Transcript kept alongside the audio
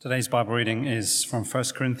Today's Bible reading is from 1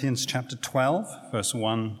 Corinthians chapter 12, verse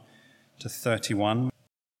 1 to 31.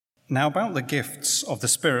 Now about the gifts of the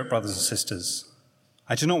Spirit, brothers and sisters,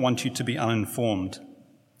 I do not want you to be uninformed.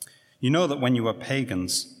 You know that when you were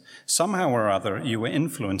pagans, somehow or other you were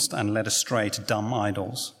influenced and led astray to dumb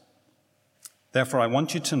idols. Therefore I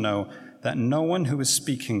want you to know that no one who is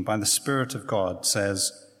speaking by the Spirit of God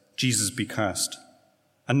says, Jesus be cursed.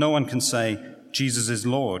 And no one can say, Jesus is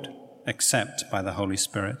Lord, except by the Holy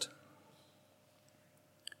Spirit.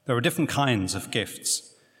 There are different kinds of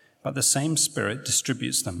gifts, but the same Spirit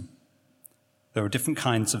distributes them. There are different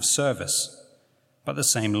kinds of service, but the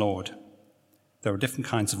same Lord. There are different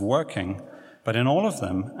kinds of working, but in all of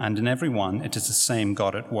them and in every one it is the same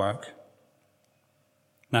God at work.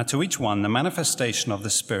 Now to each one the manifestation of the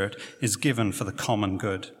Spirit is given for the common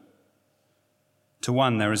good. To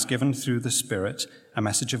one there is given through the Spirit a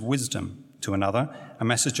message of wisdom, to another a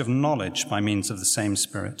message of knowledge by means of the same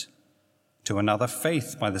Spirit, to another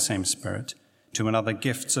faith by the same Spirit, to another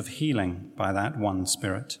gifts of healing by that one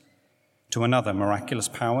Spirit, to another miraculous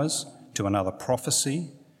powers, to another prophecy,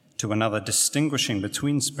 to another distinguishing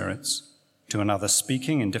between spirits, to another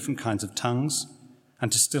speaking in different kinds of tongues,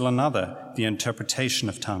 and to still another the interpretation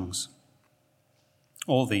of tongues.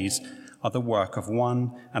 All these are the work of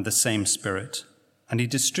one and the same Spirit, and he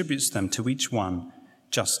distributes them to each one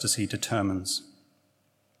just as he determines.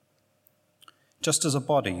 Just as a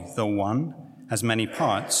body, though one, has many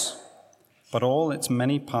parts, but all its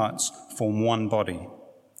many parts form one body,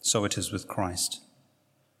 so it is with Christ.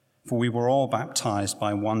 For we were all baptized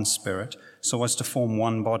by one Spirit, so as to form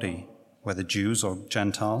one body, whether Jews or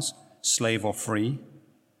Gentiles, slave or free,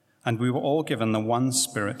 and we were all given the one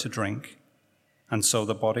Spirit to drink, and so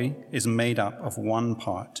the body is made up of one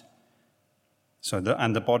part.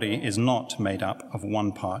 And the body is not made up of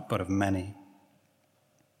one part, but of many.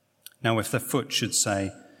 Now if the foot should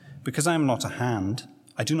say, because I am not a hand,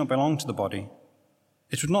 I do not belong to the body,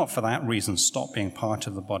 it would not for that reason stop being part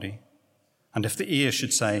of the body. And if the ear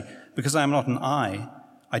should say, because I am not an eye,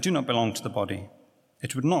 I do not belong to the body,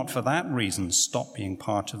 it would not for that reason stop being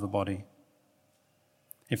part of the body.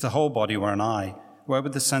 If the whole body were an eye, where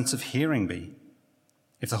would the sense of hearing be?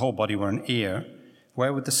 If the whole body were an ear,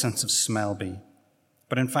 where would the sense of smell be?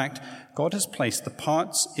 But in fact, God has placed the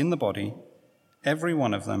parts in the body, every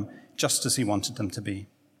one of them, just as he wanted them to be.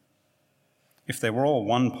 If they were all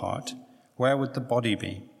one part, where would the body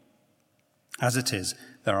be? As it is,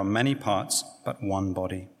 there are many parts, but one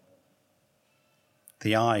body.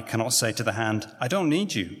 The eye cannot say to the hand, I don't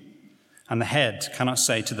need you. And the head cannot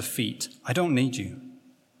say to the feet, I don't need you.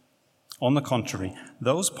 On the contrary,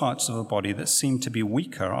 those parts of the body that seem to be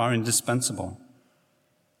weaker are indispensable.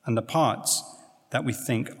 And the parts that we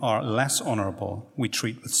think are less honorable, we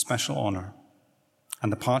treat with special honor.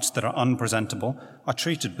 And the parts that are unpresentable are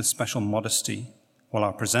treated with special modesty, while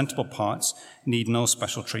our presentable parts need no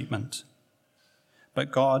special treatment.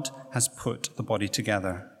 But God has put the body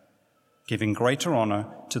together, giving greater honor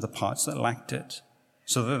to the parts that lacked it,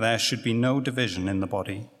 so that there should be no division in the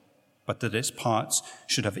body, but that its parts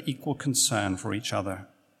should have equal concern for each other.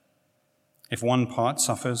 If one part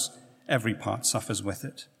suffers, every part suffers with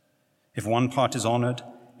it. If one part is honored,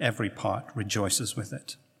 every part rejoices with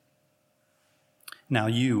it. Now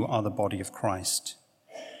you are the body of Christ.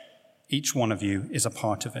 Each one of you is a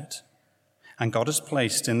part of it. And God has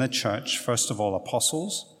placed in the church, first of all,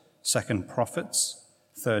 apostles, second, prophets,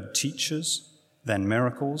 third, teachers, then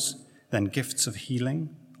miracles, then gifts of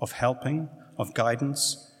healing, of helping, of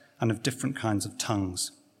guidance, and of different kinds of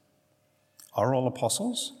tongues. Are all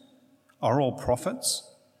apostles? Are all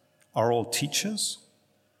prophets? Are all teachers?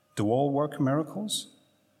 Do all work miracles?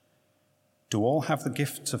 Do all have the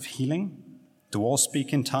gift of healing? Do all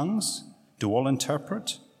speak in tongues? Do all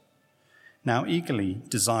interpret? Now eagerly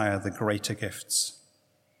desire the greater gifts.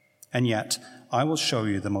 And yet I will show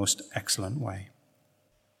you the most excellent way.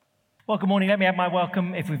 Well, good morning. Let me add my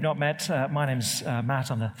welcome if we've not met. My name's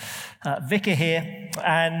Matt. I'm the vicar here.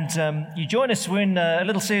 And you join us. We're in a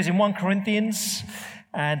little series in 1 Corinthians.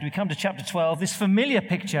 And we come to chapter 12. This familiar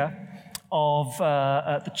picture of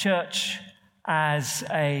the church as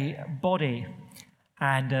a body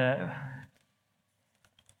and the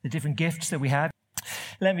different gifts that we have.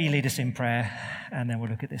 Let me lead us in prayer, and then we'll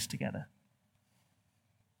look at this together.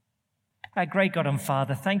 Our great God and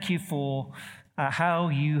Father, thank you for how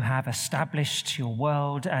you have established your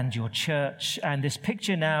world and your church, and this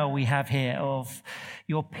picture now we have here of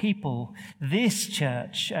your people, this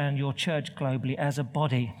church and your church globally as a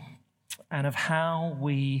body, and of how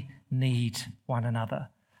we need one another.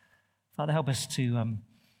 Father, help us to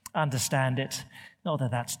understand it. Not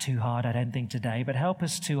that that's too hard, I don't think, today, but help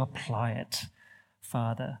us to apply it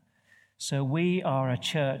Father. So we are a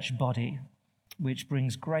church body which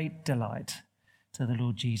brings great delight to the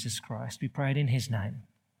Lord Jesus Christ. We pray it in his name.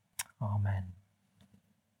 Amen.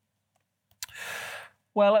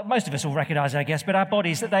 Well, most of us will recognize, I guess, but our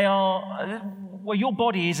bodies, that they are, well, your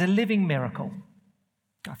body is a living miracle.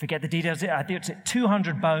 I forget the details. I think it's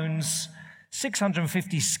 200 bones,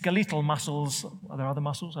 650 skeletal muscles. Are there other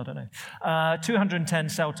muscles? I don't know. 210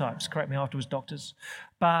 cell types. Correct me afterwards, doctors.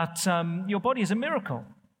 But your body is a miracle.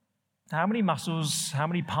 How many muscles, how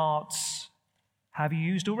many parts have you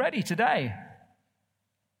used already today?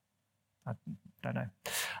 I don't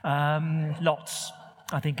know. Lots,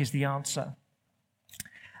 I think, is the answer.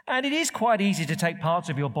 And it is quite easy to take parts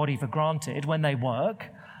of your body for granted when they work.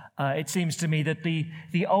 It seems to me that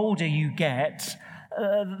the older you get,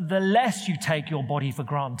 the less you take your body for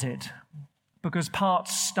granted, because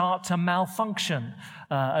parts start to malfunction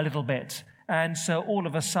a little bit. And so all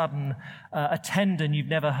of a sudden, a tendon you've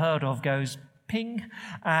never heard of goes ping,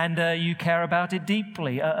 and you care about it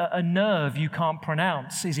deeply. A nerve you can't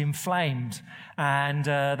pronounce is inflamed, and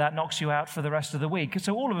that knocks you out for the rest of the week.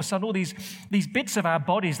 So all of a sudden, all these bits of our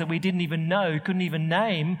bodies that we didn't even know, couldn't even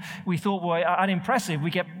name, we thought were unimpressive,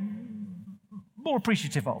 we get more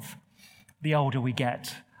appreciative of the older we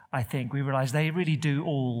get, I think. We realize they really do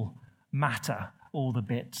all matter, all the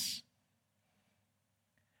bits.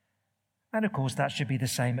 And of course, that should be the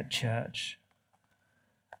same at church.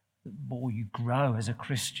 The more you grow as a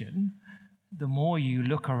Christian, the more you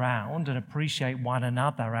look around and appreciate one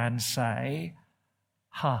another and say,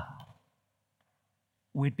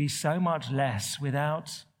 we'd be so much less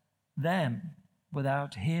without them,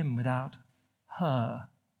 without him, without her.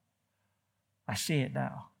 I see it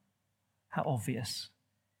now. How obvious.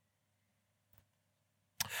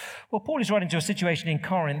 Well, Paul is writing to a situation in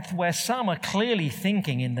Corinth where some are clearly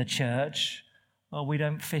thinking in the church, well, we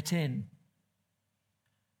don't fit in.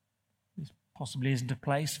 This possibly isn't a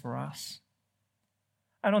place for us.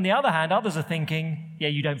 And on the other hand, others are thinking, yeah,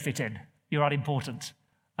 you don't fit in. You're unimportant.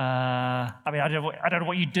 I don't know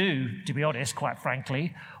what you do, to be honest, quite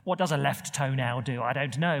frankly. What does a left toenail do? I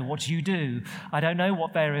don't know. What do you do? I don't know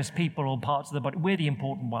what various people or parts of the body. We're the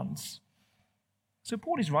important ones. So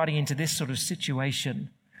Paul is writing into this sort of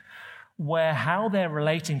situation where how they're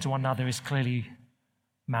relating to one another is clearly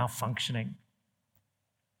malfunctioning.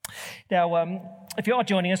 Now, if you are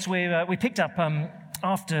joining us, we picked up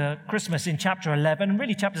after Christmas in chapter 11, and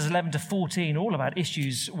really chapters 11 to 14, all about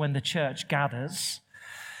issues when the church gathers.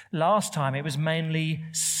 Last time it was mainly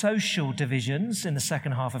social divisions in the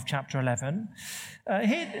second half of chapter 11.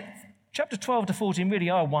 Here, chapter 12 to 14 really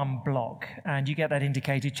are one block, and you get that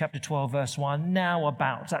indicated, chapter 12, verse 1, now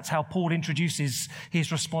about. That's how Paul introduces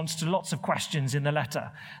his response to lots of questions in the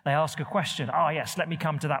letter. They ask a question. Yes, let me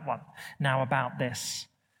come to that one. Now about this.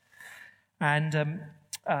 And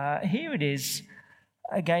here it is,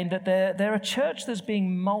 again, that they're a church that's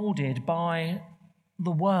being molded by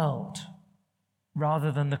the world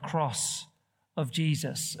rather than the cross of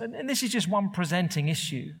Jesus. And this is just one presenting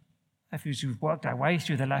issue. If we've worked our way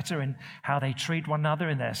through the letter and how they treat one another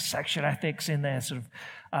in their sexual ethics, in their sort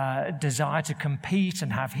of desire to compete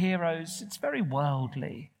and have heroes, it's very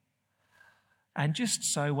worldly. And just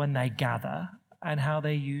so when they gather and how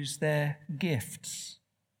they use their gifts.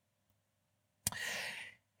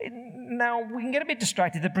 Now, we can get a bit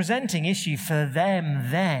distracted. The presenting issue for them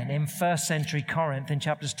then in first century Corinth in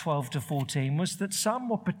chapters 12 to 14 was that some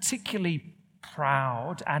were particularly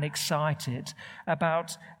proud and excited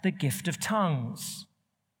about the gift of tongues.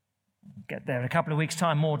 We'll get there in a couple of weeks'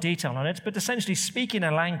 time, more detail on it, but essentially speaking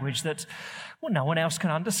a language that, well, no one else can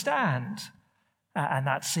understand. And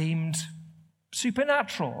that seemed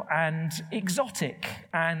supernatural and exotic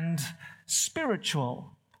and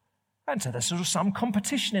spiritual. And so there's sort of some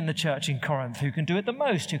competition in the church in Corinth. Who can do it the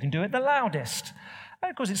most? Who can do it the loudest? And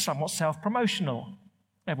of course, it's somewhat self-promotional.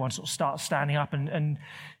 Everyone sort of starts standing up and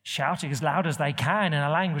shouting as loud as they can in a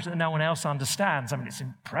language that no one else understands. I mean, it's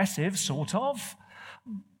impressive, sort of,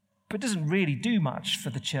 but it doesn't really do much for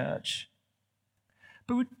the church.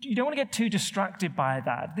 But you don't want to get too distracted by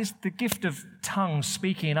that. The gift of tongues,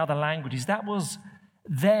 speaking in other languages, that was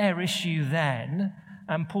their issue then.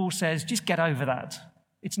 And Paul says, just get over that.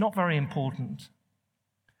 It's not very important.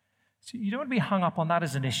 So you don't want to be hung up on that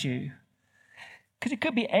as an issue. Because it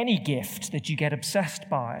could be any gift that you get obsessed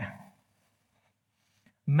by.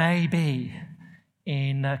 Maybe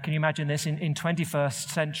can you imagine this, in 21st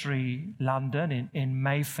century London, in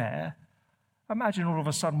Mayfair, imagine all of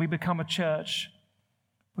a sudden we become a church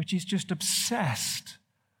which is just obsessed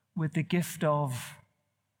with the gift of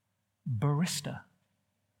barista.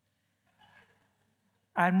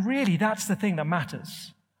 And really, that's the thing that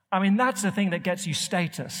matters. I mean, that's the thing that gets you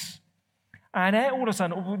status. And all of a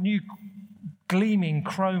sudden, all new gleaming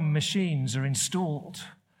chrome machines are installed,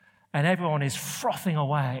 and everyone is frothing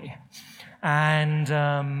away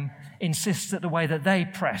and insists that the way that they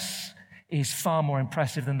press is far more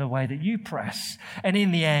impressive than the way that you press. And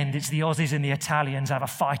in the end, it's the Aussies and the Italians have a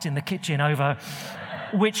fight in the kitchen over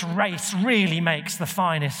which race really makes the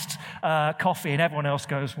finest coffee, and everyone else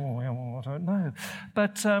goes, well, I don't know.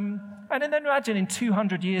 But, and then imagine in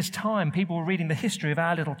 200 years' time, people were reading the history of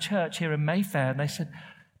our little church here in Mayfair, and they said,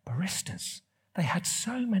 baristas. They had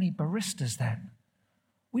so many baristas then.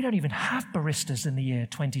 We don't even have baristas in the year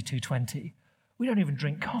 2220. We don't even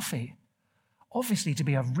drink coffee. Obviously, to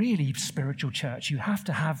be a really spiritual church, you have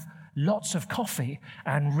to have lots of coffee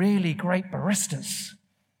and really great baristas.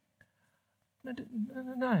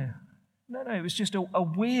 No. It was just a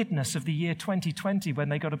weirdness of the year 2020 when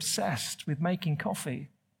they got obsessed with making coffee.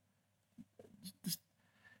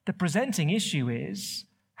 The presenting issue is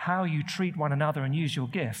how you treat one another and use your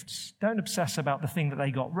gifts. Don't obsess about the thing that they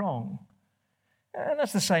got wrong. And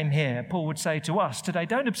that's the same here. Paul would say to us today,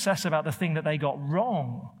 don't obsess about the thing that they got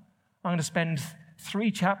wrong. I'm going to spend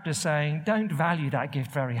 3 chapters saying, don't value that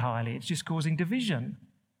gift very highly. It's just causing division.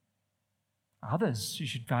 Others you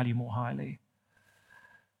should value more highly.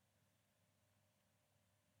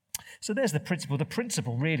 So there's the principle. The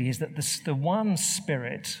principle really is that the one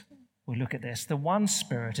Spirit, we'll look at this, the one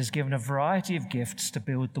Spirit has given a variety of gifts to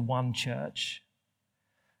build the one church.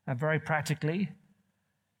 And very practically,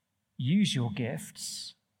 use your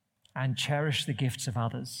gifts and cherish the gifts of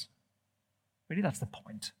others. Really, that's the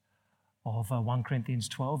point of 1 Corinthians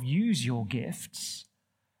 12. Use your gifts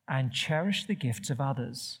and cherish the gifts of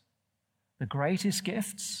others. The greatest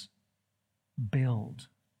gifts build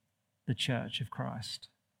the church of Christ.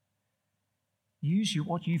 Use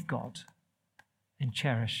what you've got and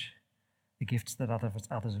cherish the gifts that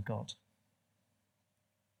others have got.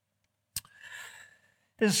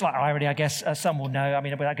 There's a slight irony, I guess, some will know,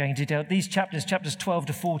 without going into detail. These chapters 12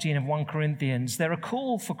 to 14 of 1 Corinthians, they're a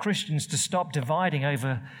call for Christians to stop dividing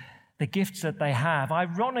over the gifts that they have.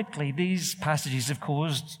 Ironically, these passages have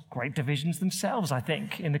caused great divisions themselves, I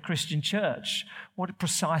think, in the Christian church. What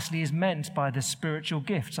precisely is meant by the spiritual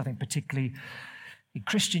gifts, I think particularly in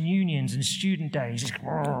Christian unions and student days,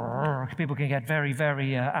 people can get very,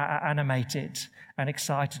 very animated and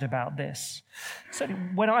excited about this. So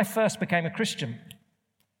when I first became a Christian,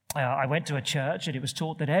 I went to a church and it was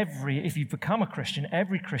taught that if you become a Christian,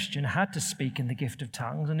 every Christian had to speak in the gift of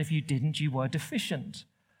tongues, and if you didn't, you were deficient.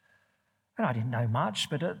 And I didn't know much,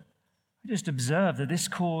 but I just observed that this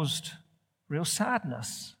caused real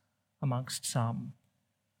sadness amongst some.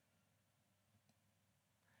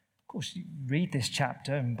 Of course, you read this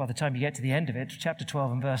chapter, and by the time you get to the end of it, chapter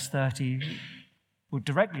 12 and verse 30 would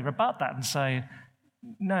directly rebut that and say,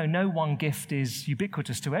 no one gift is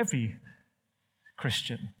ubiquitous to every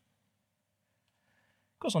Christian.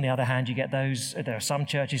 Of course, on the other hand, you get there are some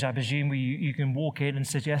churches, I presume, where you can walk in and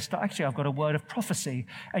suggest, actually, I've got a word of prophecy.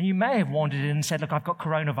 And you may have wandered in and said, look, I've got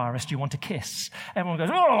coronavirus, do you want to kiss? Everyone goes,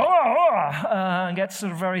 and gets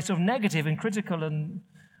very negative and critical, and,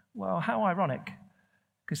 well, how ironic.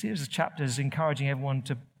 Because here's the chapters encouraging everyone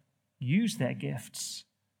to use their gifts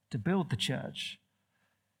to build the church,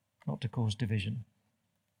 not to cause division.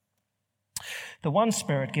 The one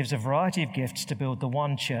Spirit gives a variety of gifts to build the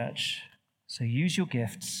one church. So use your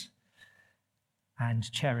gifts and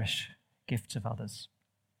cherish gifts of others.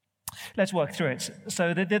 Let's work through it.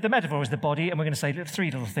 So the metaphor is the body, and we're going to say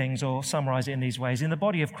 3 little things, or summarize it in these ways. In the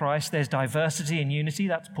body of Christ, there's diversity and unity.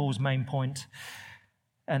 That's Paul's main point.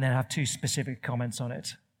 And then I have 2 specific comments on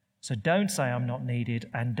it. So don't say I'm not needed,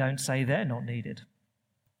 and don't say they're not needed.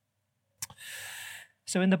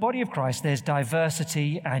 So in the body of Christ, there's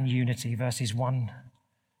diversity and unity, verses 1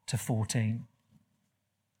 to 14.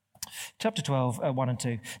 Chapter 12, 1 and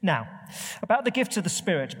 2. Now, about the gifts of the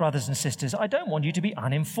Spirit, brothers and sisters, I don't want you to be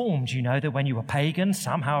uninformed. You know that when you were pagans,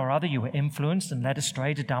 somehow or other you were influenced and led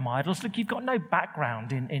astray to dumb idols. Look, you've got no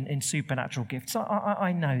background in supernatural gifts.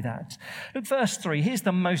 I know that. Look, verse 3. Here's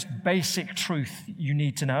the most basic truth you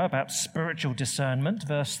need to know about spiritual discernment.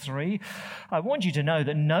 Verse 3. I want you to know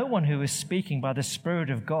that no one who is speaking by the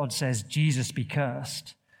Spirit of God says, Jesus be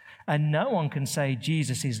cursed. And no one can say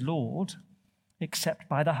Jesus is Lord except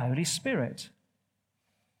by the Holy Spirit.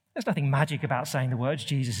 There's nothing magic about saying the words,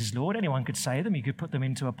 Jesus is Lord. Anyone could say them. You could put them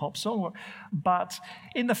into a pop song. But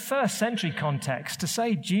in the first century context, to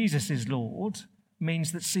say Jesus is Lord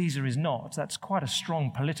means that Caesar is not. That's quite a strong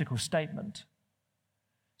political statement.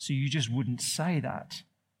 So you just wouldn't say that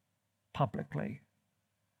publicly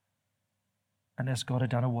unless God had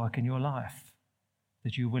done a work in your life,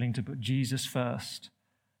 that you're willing to put Jesus first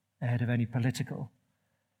ahead of any political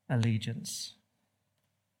allegiance.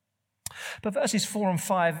 But verses 4 and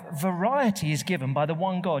 5, variety is given by the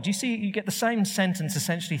one God. You see, you get the same sentence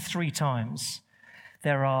essentially 3 times.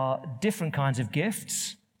 There are different kinds of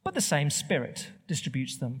gifts, but the same Spirit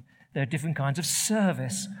distributes them. There are different kinds of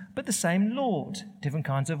service, but the same Lord. Different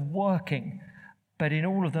kinds of working, but in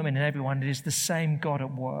all of them and in everyone, it is the same God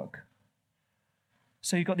at work.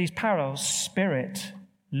 So you've got these parallels: Spirit,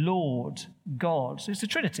 Lord, God. So it's the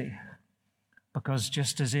Trinity. Because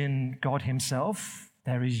just as in God himself,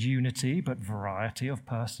 there is unity but variety of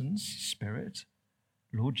persons, Spirit,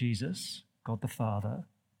 Lord Jesus, God the Father.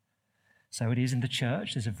 So it is in the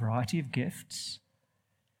church. There's a variety of gifts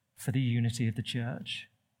for the unity of the church.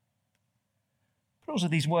 But also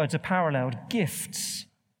these words are paralleled: gifts,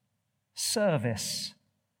 service,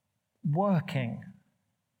 working.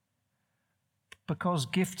 Because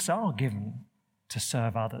gifts are given to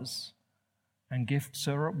serve others, and gifts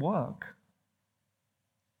are at work.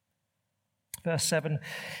 Verse 7,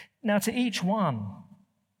 now to each one,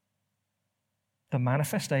 the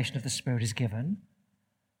manifestation of the Spirit is given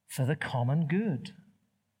for the common good.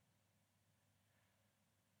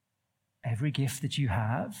 Every gift that you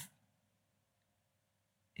have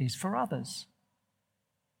is for others.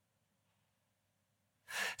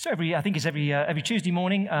 So every Tuesday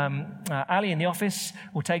morning, Ali in the office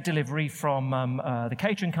will take delivery from the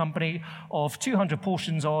catering company of 200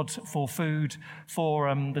 portions odd for food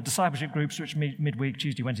for the discipleship groups, which midweek,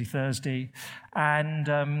 Tuesday, Wednesday, Thursday. And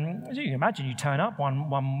as you can imagine, you turn up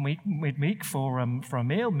one week midweek for a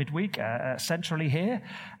meal, midweek centrally here,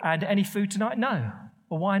 and any food tonight? No.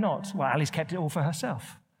 Well, why not? Well, Ali's kept it all for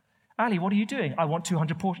herself. Ali, what are you doing? I want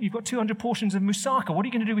 200 portions. You've got 200 portions of moussaka. What are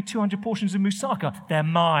you going to do with 200 portions of moussaka? They're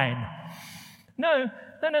mine. No.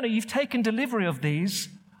 You've taken delivery of these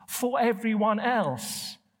for everyone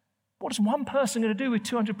else. What is one person going to do with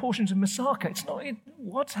 200 portions of moussaka? It's not.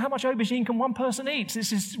 How much aubergine can one person eat?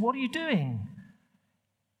 What are you doing?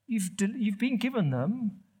 You've been given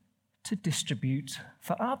them to distribute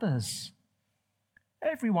for others.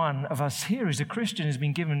 Every one of us here as a Christian has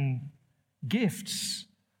been given gifts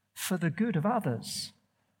for the good of others.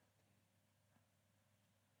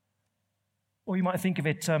 Or you might think of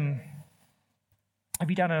it, have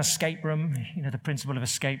you done an escape room? You know, the principle of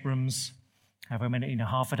escape rooms. However many,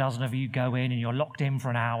 half a dozen of you go in and you're locked in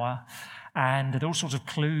for an hour, and there are all sorts of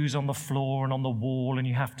clues on the floor and on the wall, and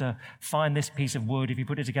you have to find this piece of wood. If you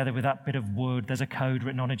put it together with that bit of wood, there's a code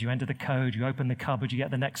written on it. You enter the code, you open the cupboard, you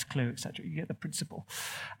get the next clue, etc. You get the principle.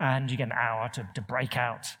 And you get an hour to break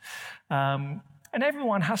out. And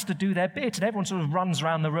everyone has to do their bit, and everyone sort of runs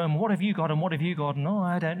around the room. What have you got, and what have you got? And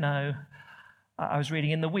I don't know. I was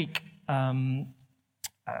reading in the week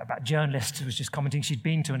about a journalist who was just commenting. She'd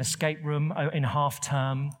been to an escape room in half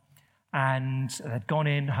term, and they'd gone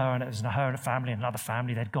in, it was her and a family, and another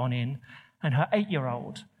family, they'd gone in, and her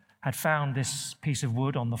 8-year-old had found this piece of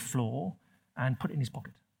wood on the floor and put it in his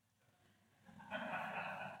pocket.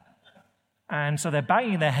 And so they're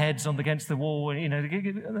banging their heads against the wall, and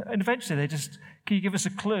eventually they just, can you give us a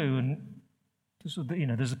clue? And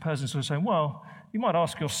there's a person sort of saying, well, you might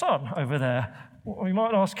ask your son over there, or you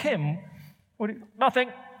might ask him.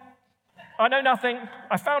 Nothing. I know nothing.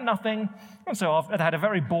 I found nothing. And so I've had a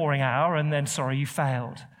very boring hour, and then, sorry, you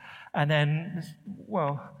failed. And then,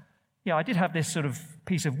 I did have this sort of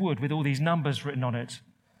piece of wood with all these numbers written on it.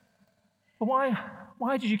 But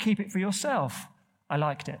why did you keep it for yourself? I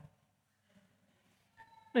liked it.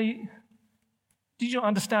 Did you not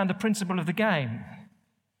understand the principle of the game?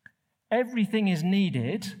 Everything is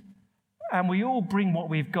needed, and we all bring what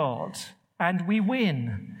we've got, and we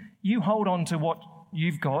win. You hold on to what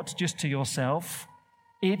you've got just to yourself.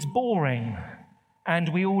 It's boring, and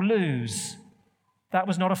we all lose. That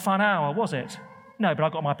was not a fun hour, was it? No, but I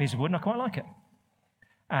got my piece of wood, and I quite like it.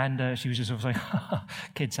 And she was just sort of saying,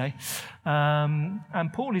 kids, eh?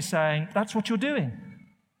 And Paul is saying, that's what you're doing.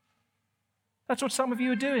 That's what some of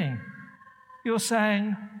you are doing. You're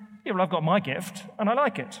saying, yeah, well, I've got my gift, and I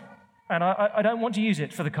like it, and I don't want to use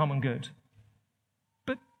it for the common good.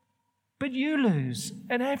 But you lose,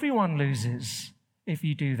 and everyone loses if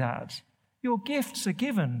you do that. Your gifts are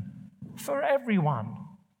given for everyone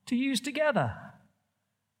to use together.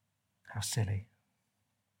 How silly.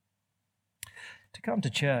 To come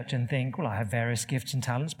to church and think, well, I have various gifts and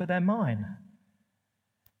talents, but they're mine.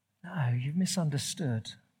 No, you've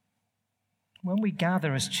misunderstood. When we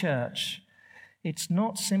gather as church, it's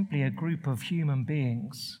not simply a group of human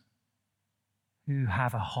beings who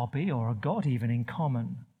have a hobby or a God even in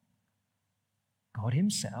common. God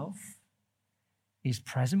himself is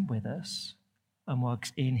present with us and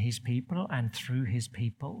works in his people and through his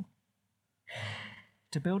people.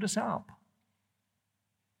 to build us up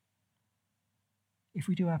if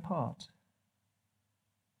we do our part.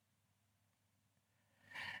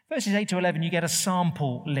 Verses 8 to 11, you get a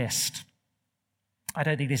sample list. I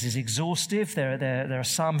don't think this is exhaustive. There are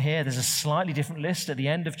some here. There's a slightly different list at the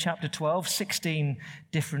end of chapter 12, 16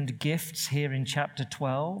 different gifts here in chapter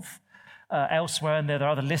 12. Elsewhere, and there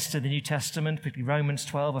are other lists in the New Testament, particularly Romans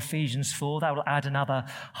 12, Ephesians 4. That will add another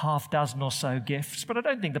half dozen or so gifts. But I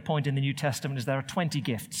don't think the point in the New Testament is there are 20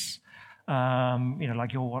 gifts.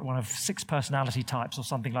 Like you're one of 6 personality types or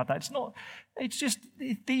something like that. It's not. It's just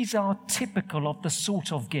these are typical of the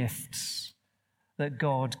sort of gifts that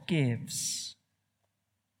God gives.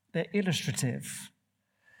 They're illustrative.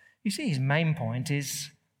 You see, his main point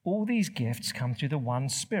is all these gifts come through the one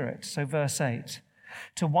Spirit. So verse 8.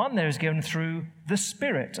 To one there is given through the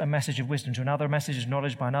Spirit a message of wisdom, to another a message of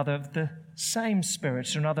knowledge, by another of the same Spirit,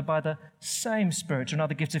 to another by the same Spirit, to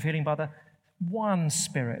another gifts of healing by the one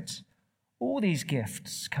Spirit. All these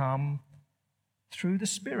gifts come through the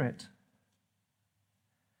Spirit.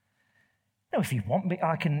 Now, if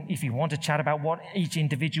you want to chat about what each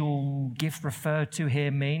individual gift referred to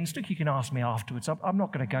here means, look, you can ask me afterwards. I'm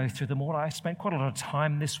not going to go through them all. I spent quite a lot of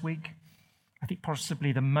time this week. I think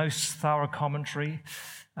possibly the most thorough commentary.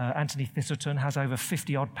 Anthony Thistleton has over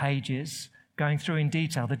 50-odd pages going through in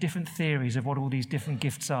detail the different theories of what all these different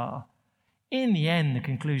gifts are. In the end, the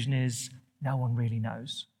conclusion is no one really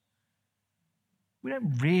knows. We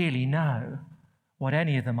don't really know what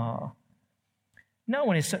any of them are. No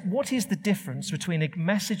one is. What is the difference between a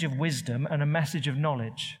message of wisdom and a message of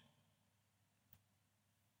knowledge?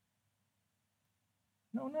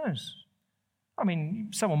 No one knows. I mean,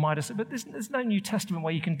 someone might have said, but there's no New Testament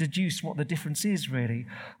where you can deduce what the difference is, really.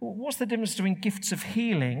 What's the difference between gifts of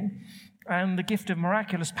healing and the gift of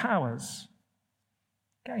miraculous powers?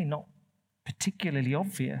 Okay, not particularly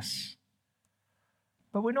obvious.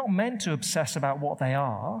 But we're not meant to obsess about what they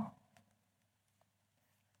are.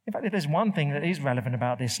 In fact, if there's one thing that is relevant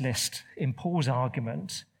about this list in Paul's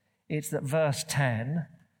argument, it's that verse 10,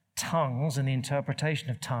 tongues and the interpretation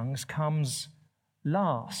of tongues, comes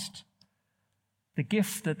last. The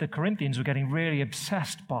gift that the Corinthians were getting really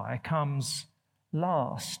obsessed by comes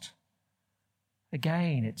last.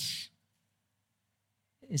 Again, it's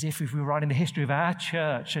as if we were writing the history of our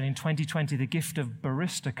church, and in 2020 the gift of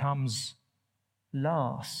barista comes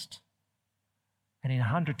last. And in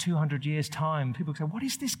 100, 200 years' time, people say, what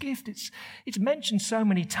is this gift? It's mentioned so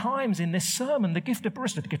many times in this sermon, the gift of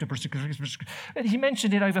barista, the gift of barista. And he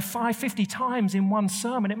mentioned it over 550 times in one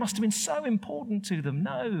sermon. It must have been so important to them.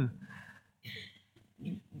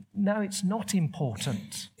 No, it's not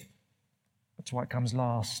important. That's why it comes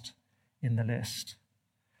last in the list.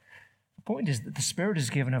 The point is that the Spirit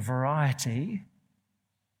is given a variety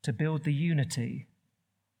to build the unity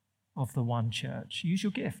of the one church. Use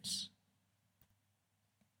your gifts.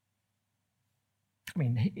 I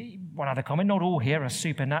mean, one other comment, not all here are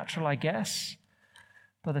supernatural, I guess.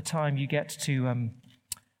 By the time you get to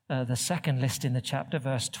the second list in the chapter,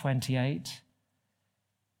 verse 28,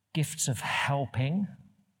 gifts of helping,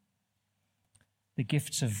 the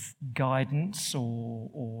gifts of guidance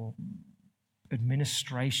or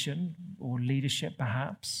administration or leadership,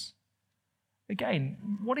 perhaps. Again,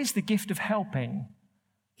 what is the gift of helping?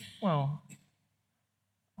 Well,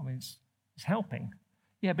 I mean, it's helping.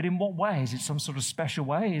 Yeah, but in what way? Is it some sort of special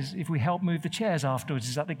way? If we help move the chairs afterwards,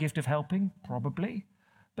 is that the gift of helping? Probably.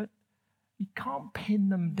 But you can't pin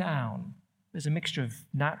them down. There's a mixture of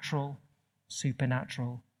natural,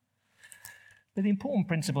 supernatural. But the important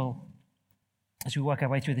principle as we work our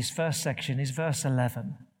way through this first section is verse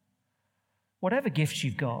 11. Whatever gifts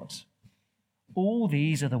you've got, all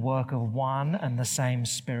these are the work of one and the same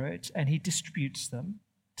Spirit, and he distributes them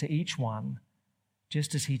to each one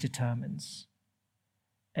just as he determines.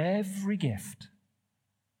 Every gift,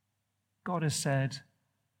 God has said,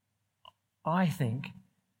 I think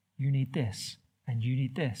you need this, and you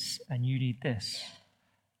need this, and you need this.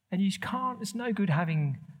 And you can't, it's no good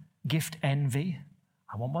having gift envy.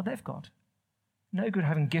 I want what they've got. No good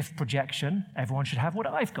having gift projection. Everyone should have what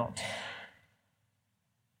I've got.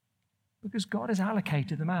 Because God has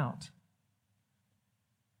allocated them out.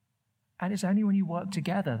 And it's only when you work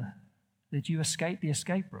together that you escape the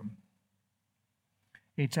escape room.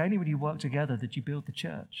 It's only when you work together that you build the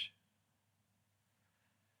church.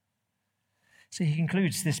 So he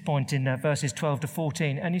concludes this point in verses 12 to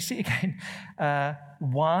 14. And you see again,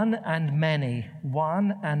 one and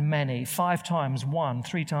many, 5 times one,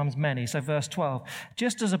 3 times many. So verse 12,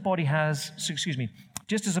 just as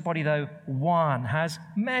Just as a body, though one, has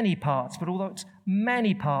many parts, but although its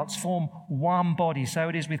many parts form one body, so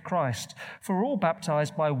it is with Christ. For we're all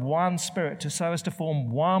baptized by one Spirit, so as to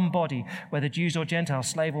form one body, whether Jews or Gentiles,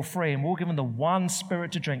 slave or free, and we're all given the one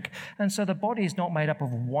Spirit to drink. And so the body is not made up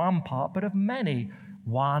of one part, but of many.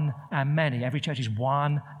 One and many. Every church is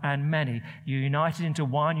one and many. You're united into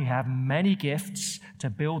one. You have many gifts to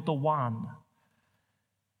build the one.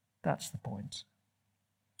 That's the point.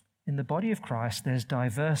 In the body of Christ, there's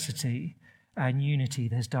diversity and unity.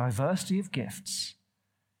 There's diversity of gifts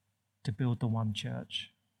to build the one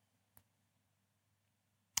church.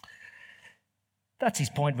 That's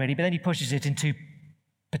his point, really, but then he pushes it in two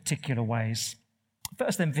particular ways.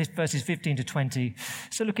 First, then, verses 15 to 20.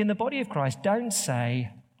 So look, in the body of Christ, don't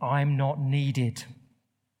say, I'm not needed.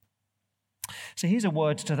 So here's a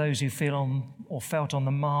word to those who feel on or felt on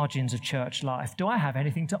the margins of church life. Do I have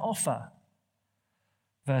anything to offer?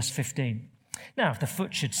 Verse 15. Now, if the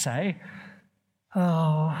foot should say,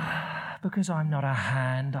 oh, because I'm not a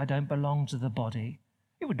hand, I don't belong to the body,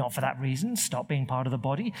 it would not for that reason stop being part of the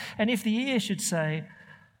body. And if the ear should say,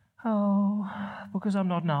 oh, because I'm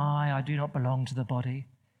not an eye, I do not belong to the body,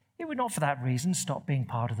 it would not for that reason stop being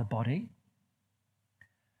part of the body.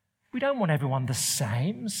 We don't want everyone the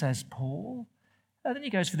same, says Paul. And then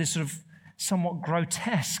he goes for this sort of somewhat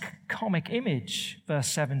grotesque comic image, verse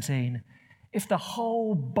 17. If the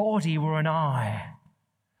whole body were an eye,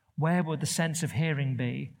 where would the sense of hearing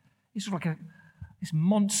be? It's like this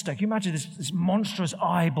monster. Can you imagine this monstrous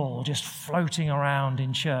eyeball just floating around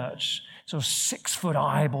in church? Sort of 6-foot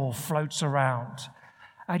eyeball floats around.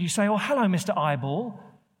 And you say, oh, hello, Mr. Eyeball.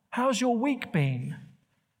 How's your week been?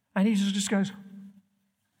 And he just goes.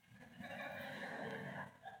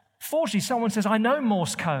 Fortunately, someone says, I know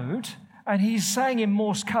Morse code. And he's saying in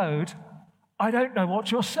Morse code, I don't know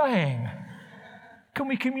what you're saying. Can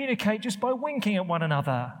we communicate just by winking at one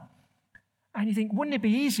another? And you think, wouldn't it be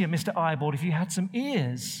easier, Mr. Eyeball, if you had some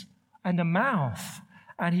ears and a mouth?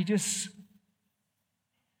 And he just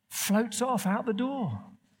floats off out the door.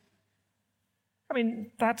 I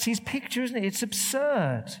mean, that's his picture, isn't it? It's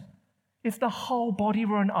absurd. If the whole body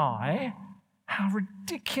were an eye, how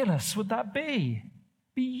ridiculous would that be?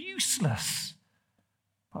 Be useless,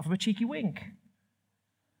 apart from a cheeky wink.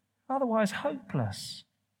 Otherwise, hopeless.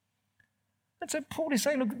 And so Paul is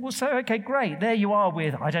saying, look, well, so, okay, great. There you are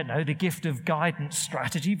with, I don't know, the gift of guidance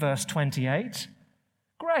strategy, verse 28.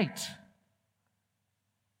 Great.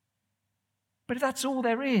 But if that's all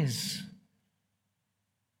there is,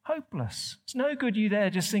 hopeless. It's no good you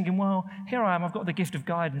there just thinking, well, here I am, I've got the gift of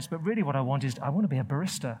guidance, but really what I want is, I want to be a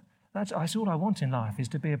barista. That's all I want in life, is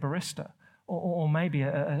to be a barista, or maybe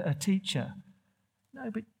a teacher.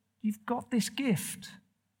 No, but you've got this gift,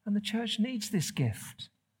 and the church needs this gift.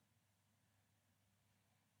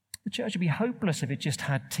 The church would be hopeless if it just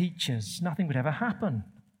had teachers. Nothing would ever happen.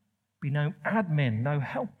 There'd be no admin, no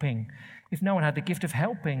helping. If no one had the gift of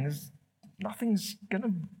helping, nothing's going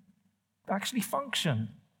to actually function.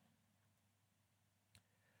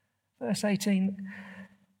 Verse 18,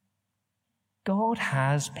 God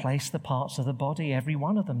has placed the parts of the body, every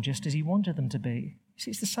one of them, just as he wanted them to be. You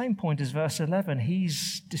see, it's the same point as verse 11.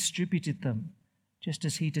 He's distributed them just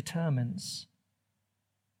as he determines.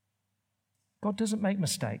 God doesn't make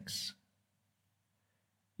mistakes.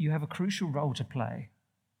 You have a crucial role to play.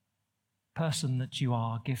 Person that you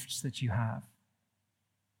are, gifts that you have.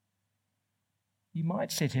 You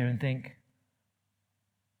might sit here and think,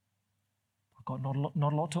 I've got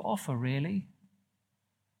not a lot to offer, really.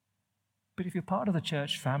 But if you're part of the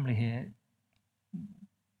church family here,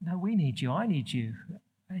 no, we need you, I need you,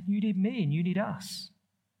 and you need me, and you need us.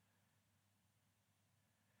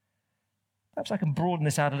 Perhaps I can broaden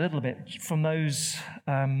this out a little bit from those,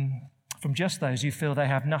 from just those who feel they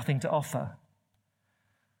have nothing to offer.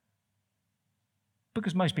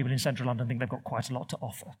 Because most people in central London think they've got quite a lot to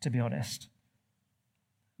offer, to be honest.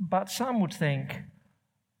 But some would think,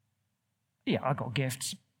 yeah, I've got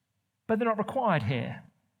gifts, but they're not required here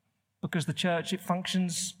because the church, it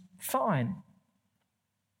functions fine.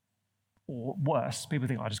 Or worse, people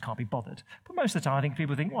think, I just can't be bothered. But most of the time, I think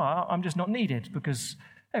people think, well, I'm just not needed because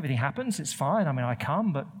everything happens, it's fine. I mean, I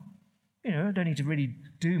come, but, I don't need to really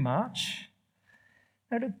do much.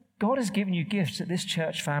 No, look, God has given you gifts that this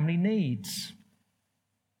church family needs.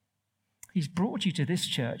 He's brought you to this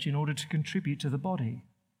church in order to contribute to the body.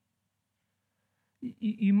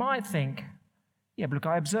 You might think, yeah, but look,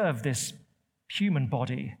 I observe this human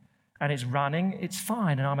body and it's running, it's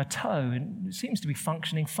fine, and I'm a toe and it seems to be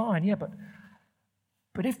functioning fine. Yeah, but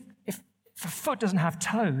if a foot doesn't have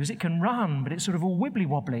toes, it can run, but it's sort of all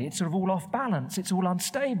wibbly-wobbly, it's sort of all off balance, it's all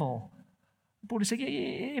unstable. Paul is saying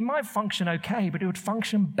it might function okay, but it would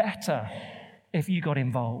function better if you got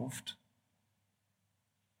involved.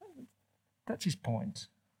 That's his point.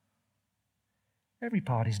 Every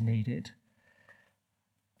part is needed.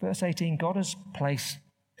 Verse 18, God has placed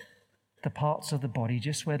the parts of the body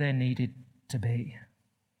just where they're needed to be.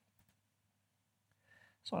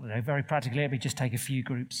 So I don't know, very practically, let me just take a few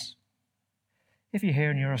groups. If you're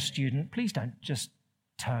here and you're a student, please don't just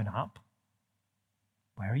turn up.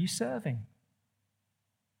 Where are you serving?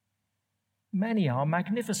 Many are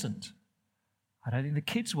magnificent. I don't think the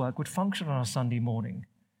kids' work would function on a Sunday morning.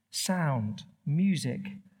 Sound, music,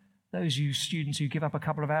 those you students who give up a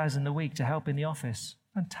couple of hours in the week to help in the office,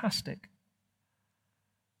 fantastic.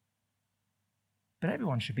 But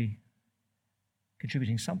everyone should be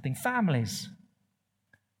contributing something. Families,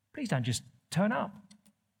 please don't just turn up.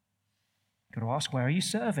 You've got to ask, where are you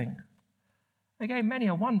serving? Again, many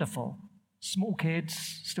are wonderful. Small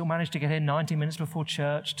kids still manage to get in 90 minutes before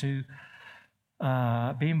church to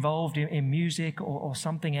be involved in music or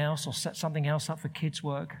something else, or set something else up for kids'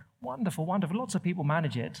 work. Wonderful, wonderful. Lots of people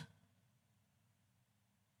manage it.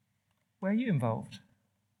 Where are you involved?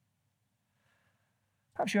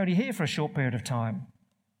 Perhaps you're only here for a short period of time.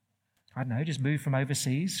 I don't know, just moved from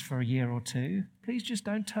overseas for a year or two. Please just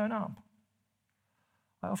don't turn up.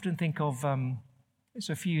 I often think of, it's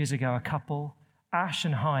a few years ago, a couple, Ash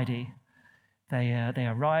and Heidi. They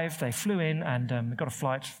arrived, they flew in and got a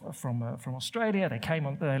flight from Australia.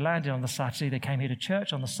 They landed on the Saturday. They came here to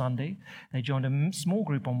church on the Sunday. They joined a small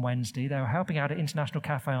group on Wednesday. They were helping out at International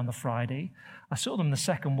Cafe on the Friday. I saw them the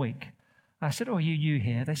second week. I said, "Oh, are you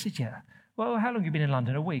here?" They said, "Yeah." "Well, how long have you been in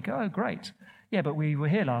London?" "A week." "Oh, great." "Yeah, but we were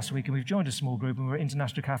here last week and we've joined a small group and we were at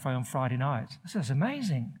International Cafe on Friday night." I said, "That's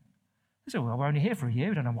amazing." They said, "Well, we're only here for a year.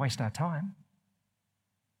 We don't want to waste our time."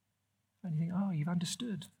 And you think, oh, you've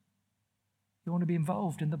understood. You want to be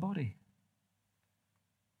involved in the body.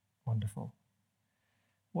 Wonderful.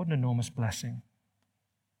 What an enormous blessing.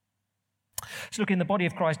 So look, in the body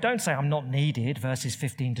of Christ, don't say, "I'm not needed," verses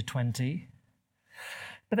 15 to 20.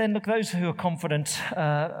 But then look, those who are confident,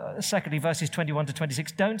 secondly, verses 21 to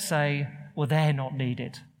 26, don't say, "Well, they're not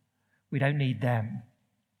needed. We don't need them."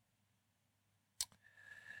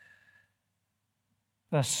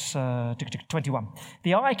 Verse 21.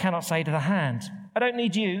 The eye cannot say to the hand, "I don't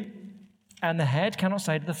need you." And the head cannot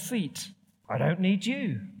say to the feet, "I don't need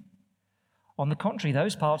you." On the contrary,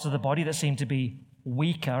 those parts of the body that seem to be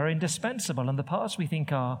weaker are indispensable, and the parts we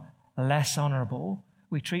think are less honourable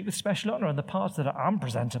we treat with special honour, and the parts that are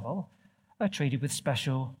unpresentable are treated with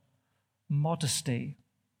special modesty.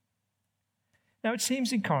 Now, it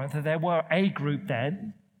seems in Corinth that there were a group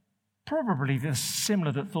then, probably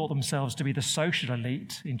similar, that thought themselves to be the social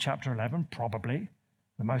elite in chapter 11, probably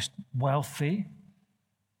the most wealthy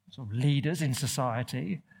sort of leaders in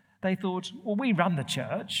society. They thought, well, we run the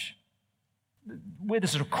church. We're the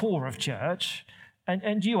sort of core of church.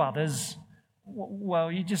 And you others,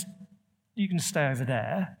 well, you can stay over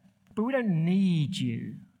there, but we don't need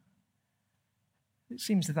you. It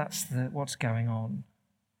seems that that's what's going on.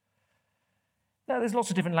 Now, there's lots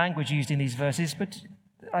of different language used in these verses, but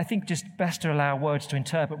I think just best to allow words to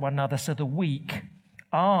interpret one another. So the weak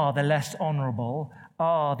are the less honourable,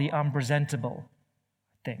 are the unpresentable,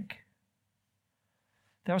 I think.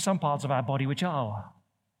 There are some parts of our body which are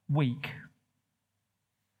weak.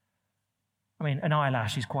 I mean, an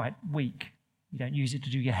eyelash is quite weak. You don't use it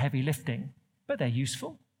to do your heavy lifting, but they're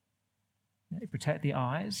useful. They protect the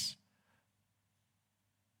eyes.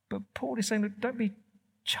 But Paul is saying, look, don't be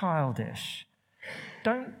childish.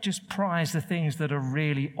 Don't just prize the things that are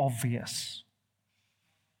really obvious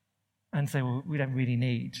and say, well, we don't really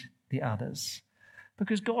need the others.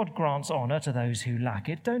 Because God grants honour to those who lack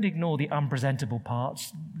it. Don't ignore the unpresentable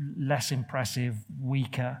parts, less impressive,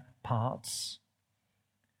 weaker parts.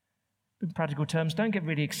 In practical terms, don't get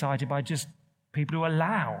really excited by just people who are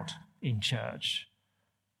loud in church,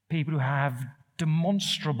 people who have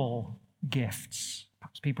demonstrable gifts.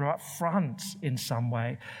 Perhaps people are up front in some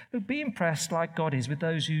way. But be impressed, like God is, with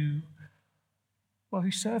those who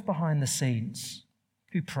serve behind the scenes,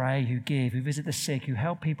 who pray, who give, who visit the sick, who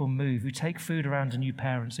help people move, who take food around to new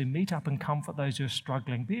parents, who meet up and comfort those who are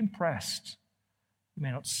struggling. Be impressed. You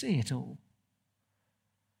may not see it all,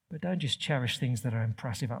 but don't just cherish things that are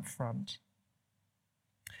impressive up front.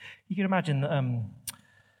 You can imagine,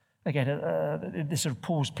 this sort of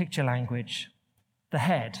Paul's picture language, the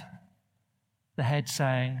head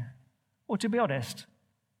saying, well, to be honest,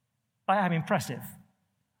 I am impressive.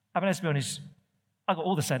 I mean, let's be honest, I've got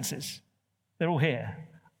all the senses. They're all here.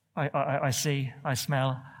 I see, I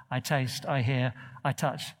smell, I taste, I hear, I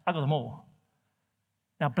touch. I've got them all.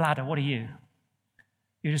 Now, bladder, what are you?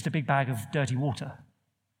 You're just a big bag of dirty water.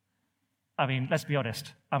 I mean, let's be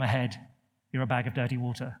honest. I'm a head. You're a bag of dirty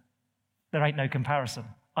water. There ain't no comparison.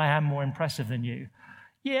 I am more impressive than you.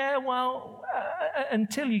 Yeah, well,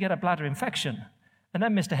 until you get a bladder infection. And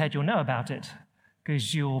then, Mr. Head, you'll know about it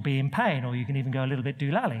because you'll be in pain, or you can even go a little bit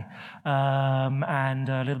doolally and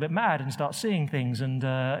a little bit mad and start seeing things, and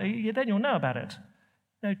then you'll know about it.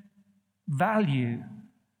 Value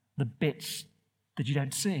the bits that you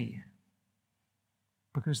don't see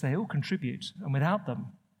because they all contribute, and without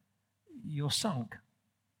them, you're sunk,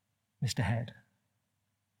 Mr. Head.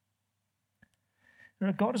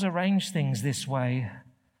 God has arranged things this way.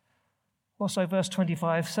 Also, verse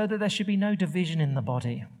 25, so that there should be no division in the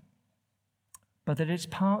body, but that its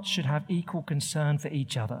parts should have equal concern for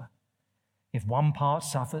each other. If one part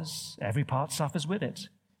suffers, every part suffers with it.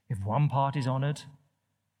 If one part is honored,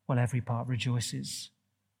 well, every part rejoices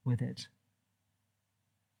with it.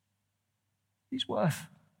 These worth,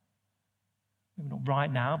 maybe not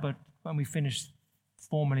right now, but when we finish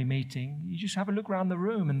formally meeting, you just have a look around the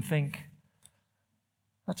room and think,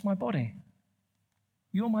 that's my body.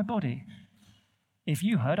 You're my body. If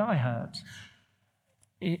you hurt, I hurt.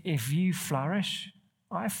 If you flourish,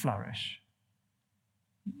 I flourish.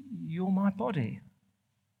 You're my body.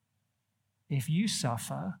 If you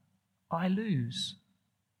suffer, I lose.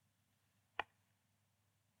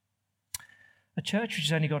 A church which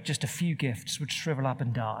has only got just a few gifts would shrivel up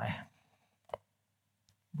and die.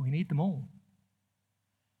 We need them all.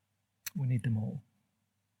 We need them all.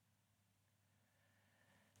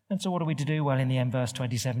 And so what are we to do? Well, in the end, verse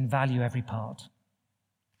 27, value every part.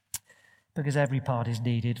 Because every part is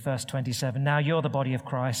needed. Verse 27, now you're the body of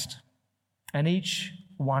Christ, and each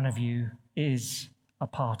one of you is a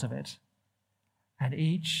part of it. And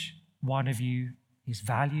each one of you is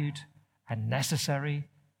valued and necessary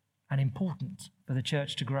and important for the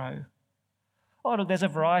church to grow. Oh, look, there's a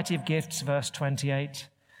variety of gifts, verse 28.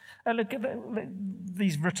 Look at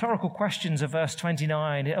these rhetorical questions of verse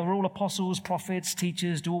 29. Are all apostles, prophets,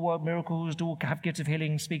 teachers, do all work miracles, do all have gifts of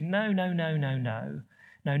healing, speak? No.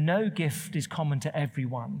 No gift is common to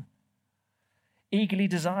everyone. Eagerly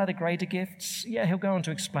desire the greater gifts? Yeah, he'll go on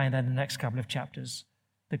to explain that in the next couple of chapters.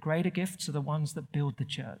 The greater gifts are the ones that build the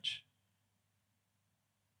church.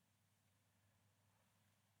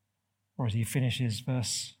 Or as he finishes,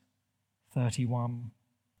 verse 31.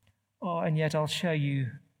 Oh, and yet I'll show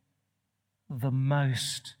you the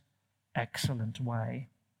most excellent way.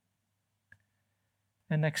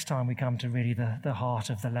 And next time we come to really the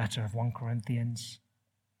heart of the letter of 1 Corinthians.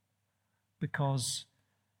 Because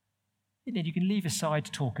you can leave aside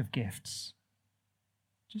talk of gifts.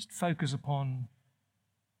 Just focus upon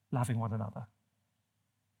loving one another.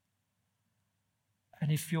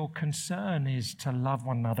 And if your concern is to love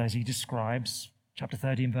one another as he describes, chapter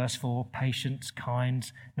 13, verse 4, patient,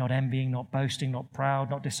 kind, not envying, not boasting, not proud,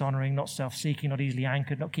 not dishonoring, not self-seeking, not easily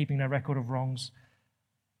anchored, not keeping no record of wrongs,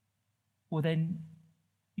 well then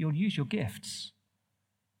you'll use your gifts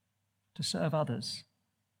to serve others,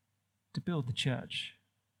 to build the church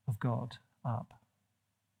of God up.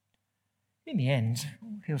 In the end,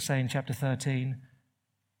 he'll say in chapter 13,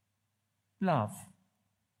 love.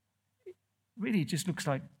 It really just looks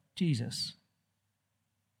like Jesus.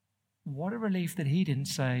 What a relief that he didn't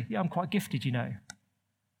say, yeah, I'm quite gifted,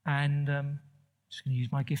 and I'm just going to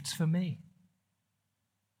use my gifts for me.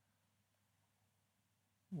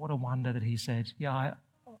 What a wonder that he said, yeah,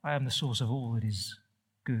 I am the source of all that is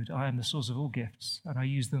good. I am the source of all gifts, and I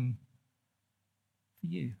use them for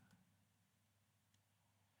you.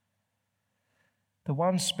 The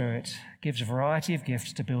one Spirit gives a variety of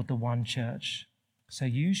gifts to build the one church. So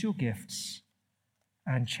use your gifts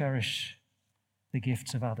and cherish the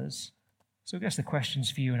gifts of others. So I guess the questions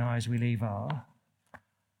for you and I as we leave are,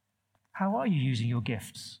 how are you using your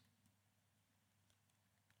gifts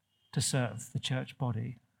to serve the church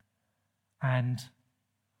body? And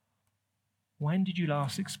when did you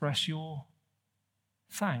last express your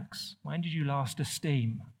thanks? When did you last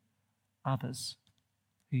esteem others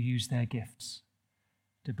who use their gifts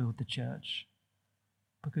to build the church?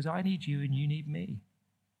 Because I need you and you need me.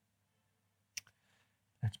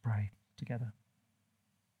 Let's pray together.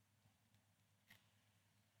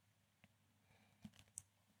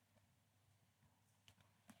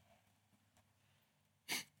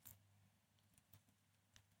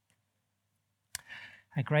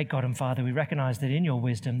 Our great God and Father, we recognize that in your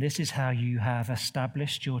wisdom, this is how you have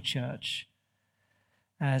established your church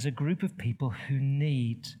as a group of people who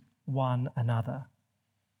need one another.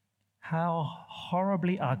 How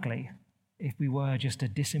horribly ugly if we were just a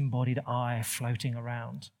disembodied eye floating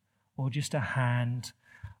around, or just a hand,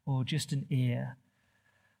 or just an ear.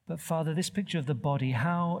 But Father, this picture of the body,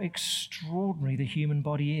 how extraordinary the human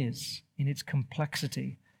body is in its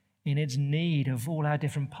complexity, in its need of all our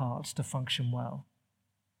different parts to function well.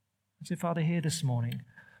 And so, Father, here this morning,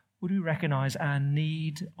 would we recognize our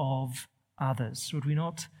need of others? Would we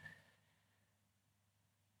not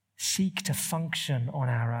seek to function on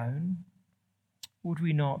our own? Would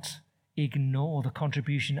we not ignore the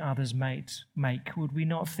contribution others make? Would we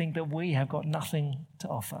not think that we have got nothing to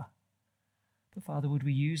offer? But Father, would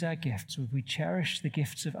we use our gifts? Would we cherish the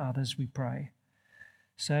gifts of others, we pray,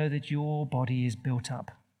 so that your body is built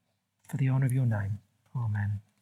up for the honor of your name? Amen.